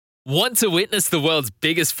Want to witness the world's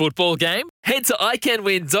biggest football game? Head to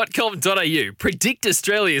iCanWin.com.au, predict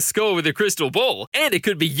Australia's score with a crystal ball, and it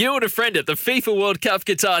could be you and a friend at the FIFA World Cup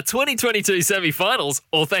Qatar 2022 semi-finals,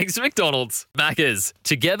 all thanks to McDonald's. Maccas,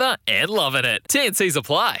 together and loving it. TNCs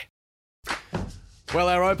apply. Well,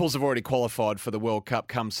 our Opals have already qualified for the World Cup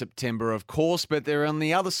come September, of course, but they're on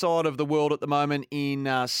the other side of the world at the moment in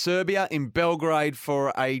Serbia, in Belgrade,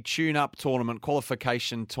 for a tune-up tournament,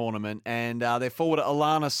 qualification tournament. And their forward,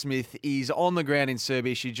 Alanna Smith, is on the ground in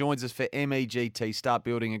Serbia. She joins us for MEGT. Start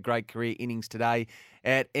building a great career innings today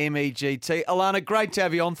at MEGT. Alanna, great to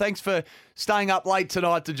have you on. Thanks for staying up late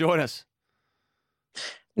tonight to join us.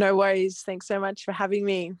 No worries. Thanks so much for having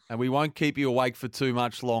me. And we won't keep you awake for too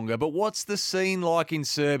much longer. But what's the scene like in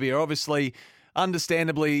Serbia? Obviously,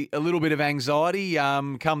 understandably, a little bit of anxiety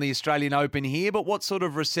come the Australian Open here. But what sort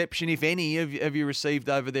of reception, if any, have you received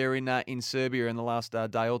over there in Serbia in the last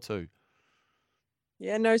day or two?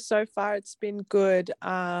 Yeah, no, so far it's been good.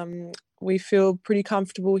 We feel pretty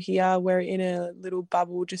comfortable here. We're in a little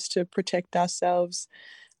bubble just to protect ourselves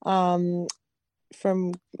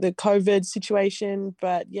from the COVID situation,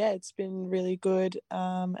 but yeah, it's been really good,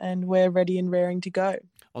 and we're ready and raring to go. I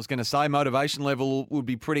was going to say motivation level would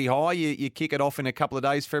be pretty high. You kick it off in a couple of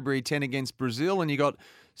days, February 10 against Brazil, and you got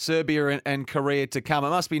Serbia and Korea to come. It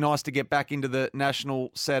must be nice to get back into the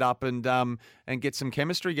national setup and get some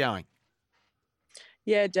chemistry going.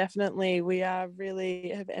 Yeah, definitely. We really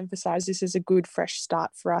have emphasised this as a good fresh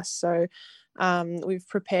start for us. So we've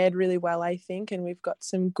prepared really well, I think, and we've got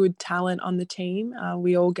some good talent on the team.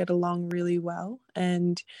 We all get along really well,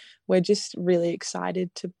 and we're just really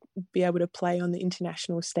excited to be able to play on the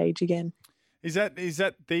international stage again. Is that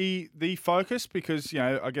the focus? Because,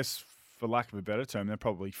 I guess for lack of a better term, they're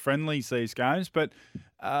probably friendlies, these games, but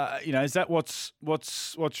is that what's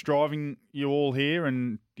driving you all here,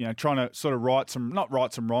 and trying to sort of not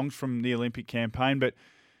right some wrongs from the Olympic campaign, but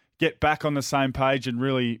get back on the same page and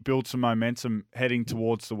really build some momentum heading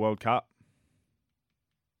towards the World Cup?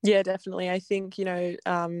 Yeah, definitely. I think,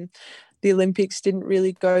 the Olympics didn't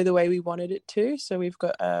really go the way we wanted it to. So we've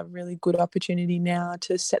got a really good opportunity now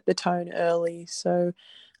to set the tone early. So,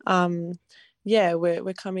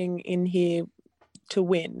 we're coming in here to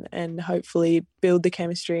win and hopefully build the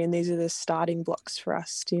chemistry. And these are the starting blocks for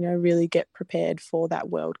us to, really get prepared for that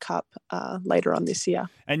World Cup later on this year.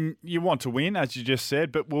 And you want to win, as you just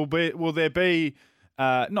said, but will there be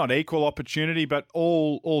not equal opportunity, but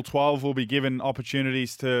all 12 will be given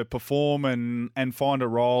opportunities to perform and find a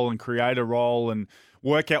role and create a role and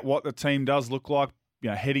work out what the team does look like,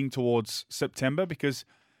 heading towards September? Because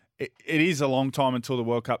it is a long time until the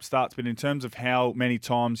World Cup starts, but in terms of how many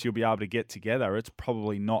times you'll be able to get together, it's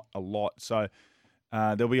probably not a lot. So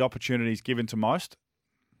there'll be opportunities given to most.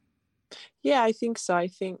 Yeah, I think so. I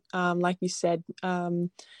think, like you said,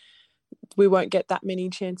 we won't get that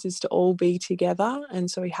many chances to all be together,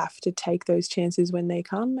 and so we have to take those chances when they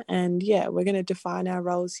come. And yeah, we're going to define our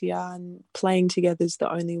roles here, and playing together is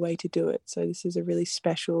the only way to do it. So this is a really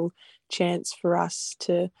special chance for us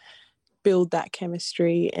to build that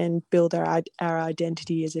chemistry and build our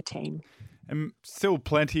identity as a team. And still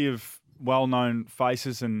plenty of well-known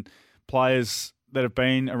faces and players that have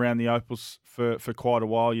been around the Opals for quite a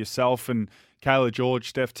while, yourself and Kayla George,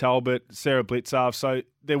 Steph Talbot, Sarah Blitzarv. So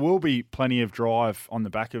there will be plenty of drive on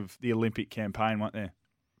the back of the Olympic campaign, won't there?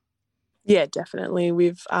 Yeah, definitely.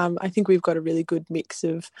 I think we've got a really good mix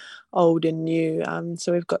of old and new.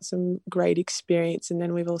 So we've got some great experience, and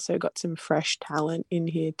then we've also got some fresh talent in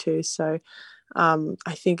here too. So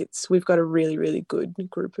I think we've got a really, really good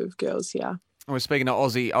group of girls here. We're speaking to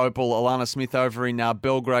Aussie Opal Alanna Smith over in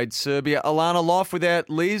Belgrade, Serbia. Alanna, life without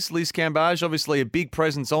Liz Cambage, obviously a big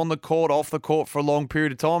presence on the court, off the court for a long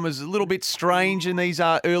period of time. Is a little bit strange in these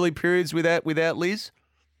early periods without Liz?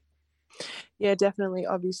 Yeah, definitely.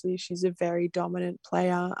 Obviously, she's a very dominant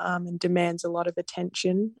player and demands a lot of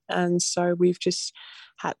attention. And so we've just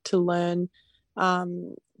had to learn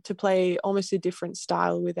to play almost a different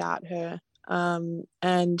style without her.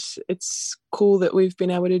 And it's cool that we've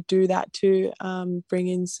been able to do that too, bring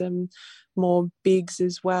in some more bigs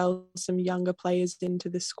as well, some younger players into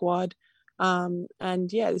the squad.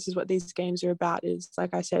 And yeah, this is what these games are about, is,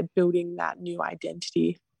 like I said, building that new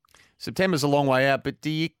identity. September's a long way out, but do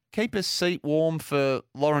you keep a seat warm for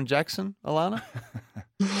Lauren Jackson, Alanna?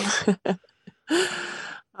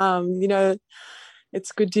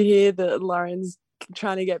 It's good to hear that Lauren's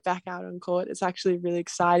trying to get back out on court. It's actually really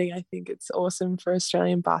exciting. I think it's awesome for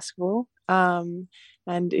Australian basketball. And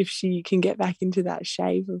if she can get back into that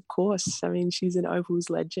shape, of course. I mean, she's an Opals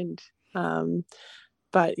legend.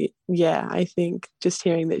 But yeah, I think just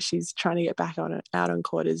hearing that she's trying to get back out on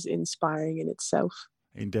court is inspiring in itself.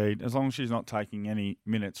 Indeed. As long as she's not taking any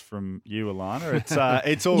minutes from you, Alanna,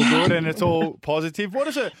 it's all good and it's all positive.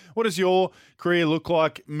 What does your career look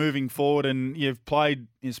like moving forward? And you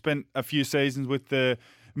spent a few seasons with the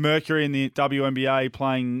Mercury in the WNBA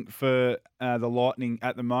playing for the Lightning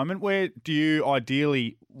at the moment. Where do you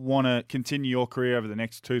ideally want to continue your career over the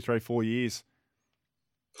next 2, 3, 4 years?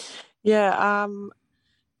 Yeah,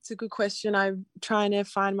 it's a good question. I'm trying to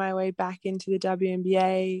find my way back into the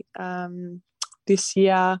WNBA this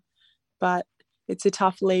year, but it's a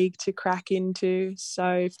tough league to crack into.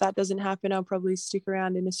 So if that doesn't happen, I'll probably stick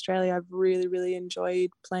around in Australia. I've really, really enjoyed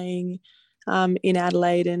playing in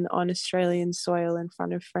Adelaide and on Australian soil in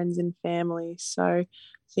front of friends and family. So I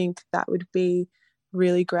think that would be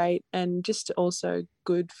really great and just also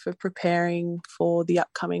good for preparing for the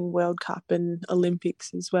upcoming World Cup and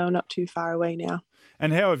Olympics as well, not too far away now.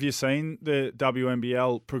 And how have you seen the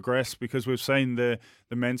WNBL progress? Because we've seen the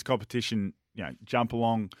men's competition, jump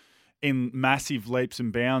along in massive leaps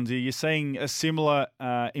and bounds. Are you seeing a similar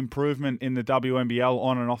improvement in the WNBL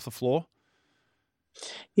on and off the floor?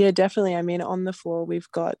 Yeah, definitely. I mean, on the floor, we've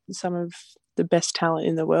got some of the best talent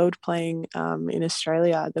in the world playing in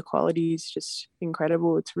Australia. The quality is just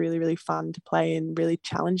incredible. It's really, really fun to play and really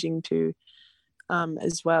challenging to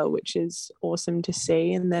as well, which is awesome to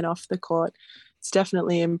see. And then off the court, it's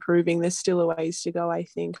definitely improving. There's still a ways to go, I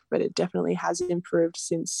think, but it definitely has improved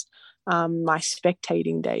since my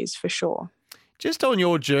spectating days for sure. Just on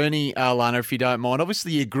your journey, Alanna, if you don't mind,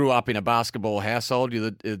 obviously you grew up in a basketball household. You're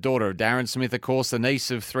the daughter of Darren Smith, of course, the niece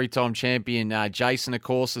of three-time champion Jason, of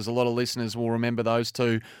course, as a lot of listeners will remember those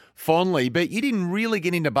two fondly. But you didn't really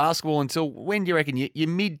get into basketball until, when do you reckon, your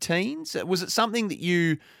mid-teens? Was it something that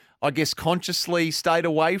you, I guess, consciously stayed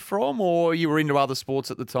away from, or you were into other sports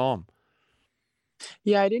at the time?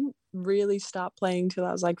 Yeah, I didn't really start playing till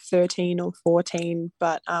I was like 13 or 14,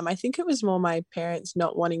 but I think it was more my parents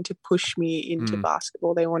not wanting to push me into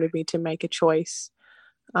basketball. They wanted me to make a choice,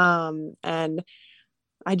 and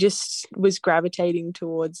I just was gravitating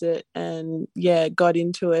towards it and got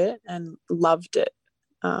into it and loved it,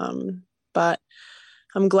 but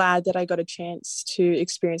I'm glad that I got a chance to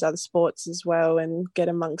experience other sports as well and get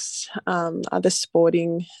amongst other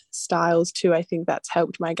sporting styles too. I think that's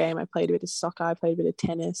helped my game. I played a bit of soccer, I played a bit of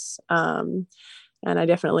tennis, and I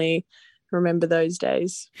definitely remember those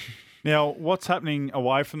days. Now, what's happening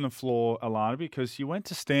away from the floor, Alanna? Because you went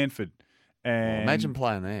to Stanford. And imagine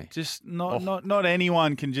playing there. Just not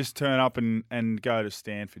anyone can just turn up and go to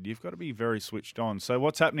Stanford. You've got to be very switched on. So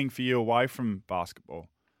what's happening for you away from basketball?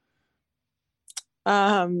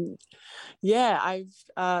 I've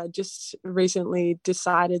just recently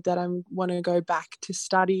decided that I want to go back to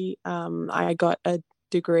study. I got a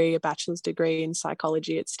bachelor's degree in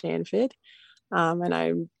psychology at Stanford, and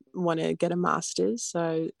I want to get a master's.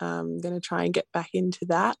 So I'm going to try and get back into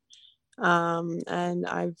that. And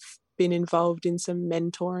I've been involved in some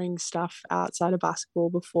mentoring stuff outside of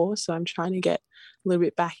basketball before, so I'm trying to get a little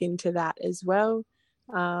bit back into that as well.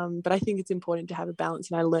 But I think it's important to have a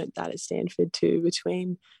balance, and I learned that at Stanford too,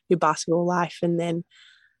 between your basketball life and then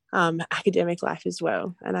academic life as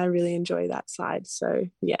well. And I really enjoy that side. So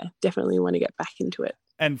yeah, definitely want to get back into it.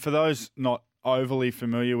 And for those not overly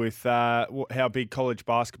familiar with how big college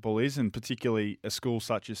basketball is, and particularly a school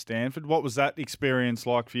such as Stanford, what was that experience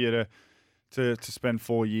like for you to spend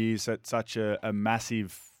 4 years at such a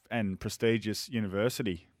massive and prestigious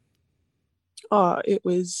university? Oh, it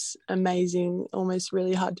was amazing, almost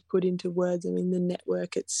really hard to put into words. I mean, the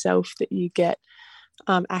network itself that you get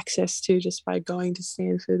access to just by going to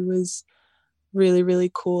Stanford was really,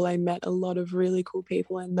 really cool. I met a lot of really cool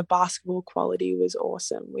people, and the basketball quality was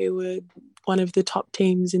awesome. We were one of the top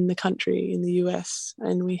teams in the country in the US,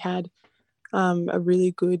 and we had a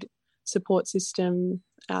really good support system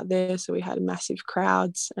out there. So we had massive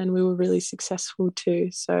crowds, and we were really successful too.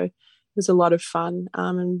 So it was a lot of fun,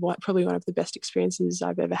 and probably one of the best experiences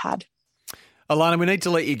I've ever had. Alanna, we need to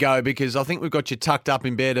let you go because I think we've got you tucked up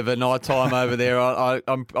in bed of a night time over there. I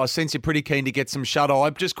sense you're pretty keen to get some shut-eye.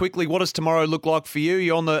 Just quickly, what does tomorrow look like for you?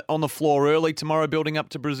 You're on the floor early tomorrow, building up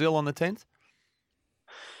to Brazil on the 10th?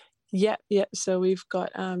 Yeah. So we've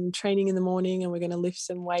got training in the morning, and we're going to lift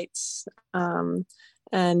some weights. And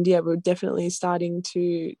we're definitely starting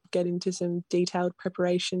to get into some detailed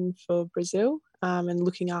preparation for Brazil, and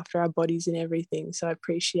looking after our bodies and everything. So I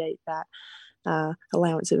appreciate that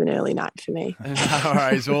allowance of an early night for me. No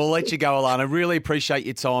worries. Well, we'll let you go, Alanna. Really appreciate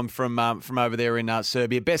your time from over there in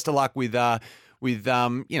Serbia. Best of luck with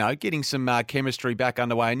getting some chemistry back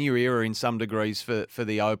underway, a new era in some degrees for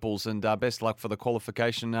the Opals, and best luck for the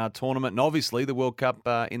qualification tournament and obviously the World Cup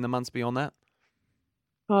in the months beyond that.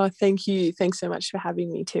 Oh, thank you. Thanks so much for having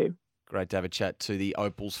me too. Great to have a chat to the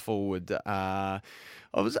Opals forward. I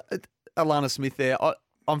was Alanna Smith there.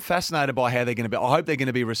 I'm fascinated by how they're going to be. I hope they're going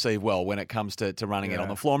to be received well when it comes to running it on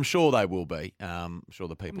the floor. I'm sure they will be. I'm sure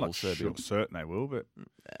the people will serve I'm certain they will, but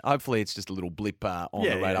hopefully it's just a little blip on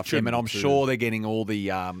the radar for them. And I'm too. sure they're getting all the,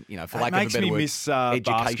 for lack of a better word, it makes me miss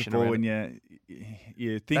basketball when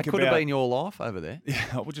you think that could have been your life over there.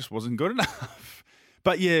 Yeah, it just wasn't good enough.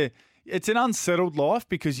 But yeah, it's an unsettled life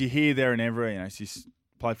because you're here, there, and everywhere. She's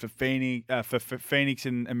played for Phoenix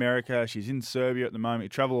in America. She's in Serbia at the moment. You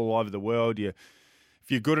travel all over the world. If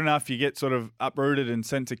you're good enough, you get sort of uprooted and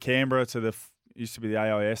sent to Canberra to used to be the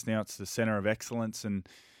AIS, now it's the Centre of Excellence, and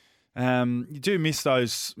you do miss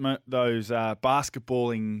those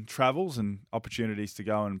basketballing travels and opportunities to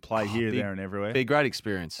go and play there and everywhere. Be a great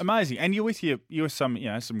experience. Amazing, and you're with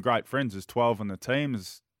some great friends. There's 12 on the team.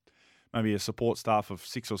 There's maybe a support staff of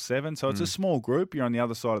 6 or 7, so it's a small group. You're on the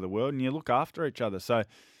other side of the world, and you look after each other. So.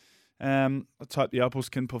 Let's hope the Opals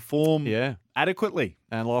can perform adequately.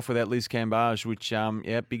 And life without Liz Cambage, which,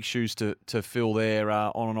 big shoes to fill there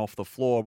on and off the floor.